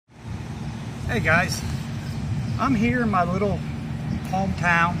Hey guys, I'm here in my little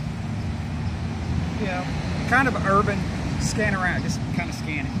hometown, you know, kind of urban, scan around, just kind of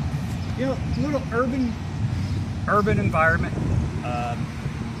scanning. You know, little urban environment.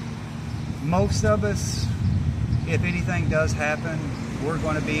 Most of us, if anything does happen, we're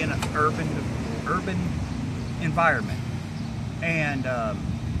going to be in an urban environment. And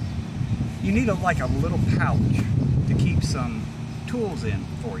you need like a little pouch to keep some tools in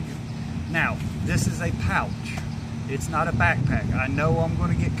for you. Now, this is a pouch. It's not a backpack. I know I'm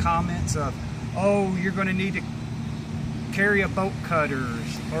going to get comments of, oh, you're going to need to carry a bolt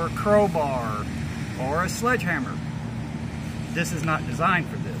cutters or a crowbar or a sledgehammer. This is not designed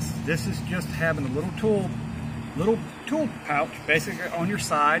for this. This is just having a little tool pouch basically on your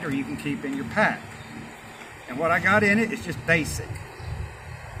side, or you can keep in your pack. And what I got in it is just basic.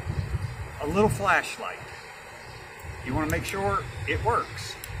 A little flashlight. You want to make sure it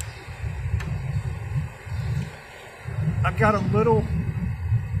works. I've got a little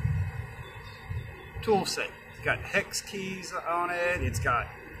tool set. It's got hex keys on it. It's got,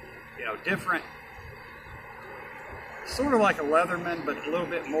 you know, different, sort of like a Leatherman, but a little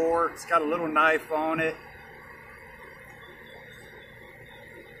bit more. It's got a little knife on it.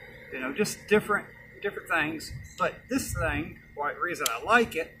 You know, just different things. But this thing, the reason I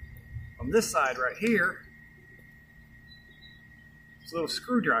like it, on this side right here, it's a little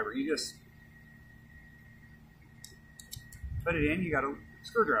screwdriver. You just put it in, you got a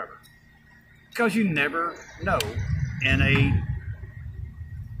screwdriver. Because you never know in a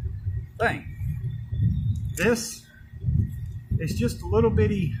thing. This is just a little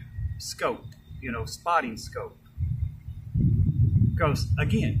bitty scope, you know, spotting scope. Because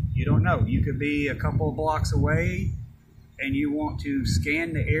again, you don't know. You could be a couple of blocks away and you want to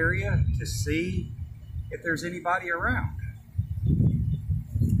scan the area to see if there's anybody around.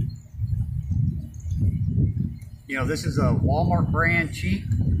 You know, this is a Walmart brand cheap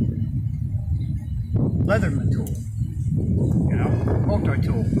Leatherman tool. You know,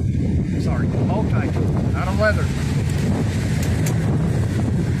 multi-tool. Sorry, multi-tool, not a Leatherman.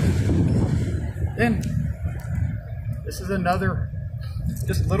 Then, this is another,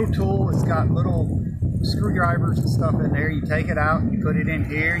 just little tool. It's got little screwdrivers and stuff in there. You take it out, you put it in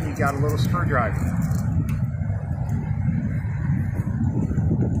here, and you got a little screwdriver.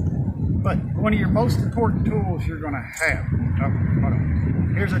 But one of your most important tools you're going to have. Oh, hold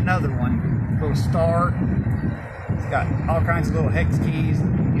on. Here's another one. Little star. It's got all kinds of little hex keys,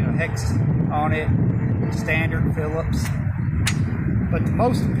 you know, hex on it. Standard Phillips. But the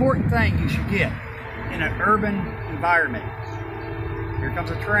most important thing you should get in an urban environment. Here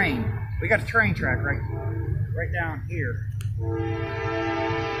comes a train. We got a train track right down here.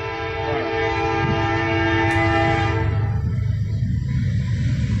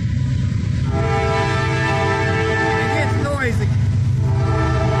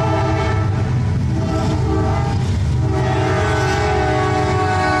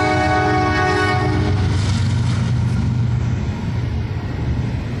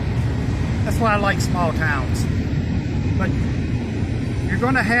 That's why I like small towns. But you're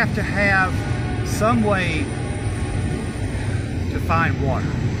going to have some way to find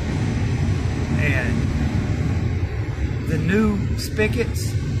water. And the new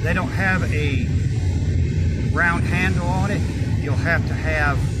spigots, they don't have a round handle on it. You'll have to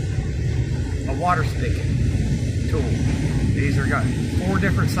have a water spigot tool. These are got 4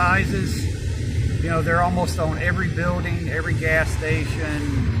 different sizes. You know, they're almost on every building, every gas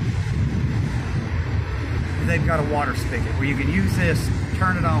station. They've got a water spigot where you can use this,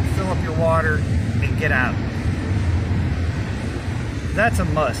 turn it on, fill up your water, and get out. That's a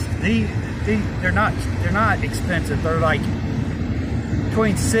must. They're not expensive. They're like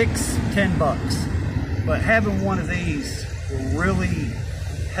between $6–10 bucks. But having one of these will really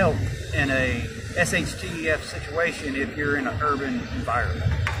help in a SHTF situation if you're in an urban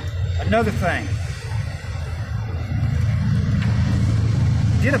environment. Another thing,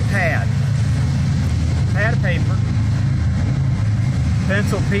 get a pad of paper,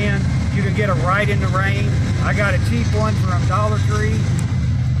 pencil, pen. You can get it right in the rain. I got a cheap one from Dollar Tree.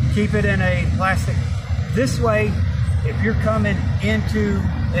 Keep it in a plastic. This way, if you're coming into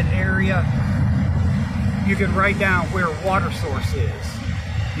an area, you can write down where a water source is.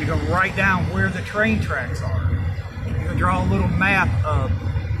 You can write down where the train tracks are. You can draw a little map of,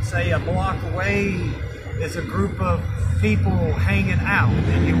 say, a block away is a group of people hanging out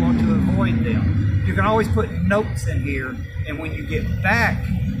and you want to avoid them. You can always put notes in here, and when you get back,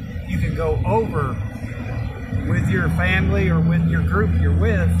 you can go over with your family or with your group you're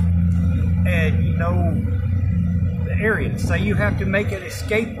with, and you know the area. Say you have to make an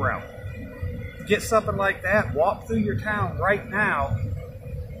escape route. get something like that, walk through your town right now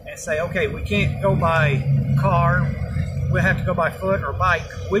and say, okay, we can't go by car, we have to go by foot or bike.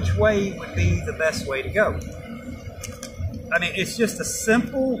 Which way would be the best way to go? I mean, it's just a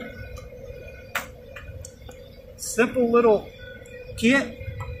simple little kit.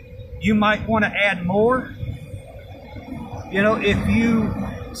 You might want to add more. You know, if you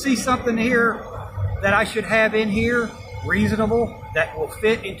see something here that I should have in here, reasonable, that will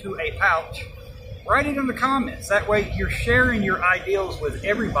fit into a pouch, write it in the comments. That way you're sharing your ideals with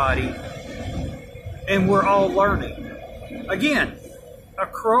everybody and we're all learning. Again, a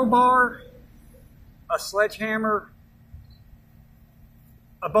crowbar, a sledgehammer,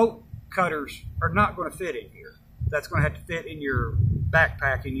 a boat cutters are not going to fit in here. That's going to have to fit in your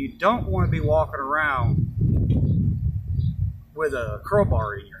backpack, and you don't want to be walking around with a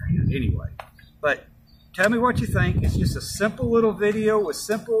crowbar in your hand anyway. But tell me what you think. It's just a simple little video with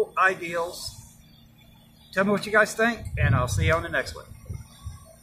simple ideals. Tell me what you guys think, and I'll see you on the next one.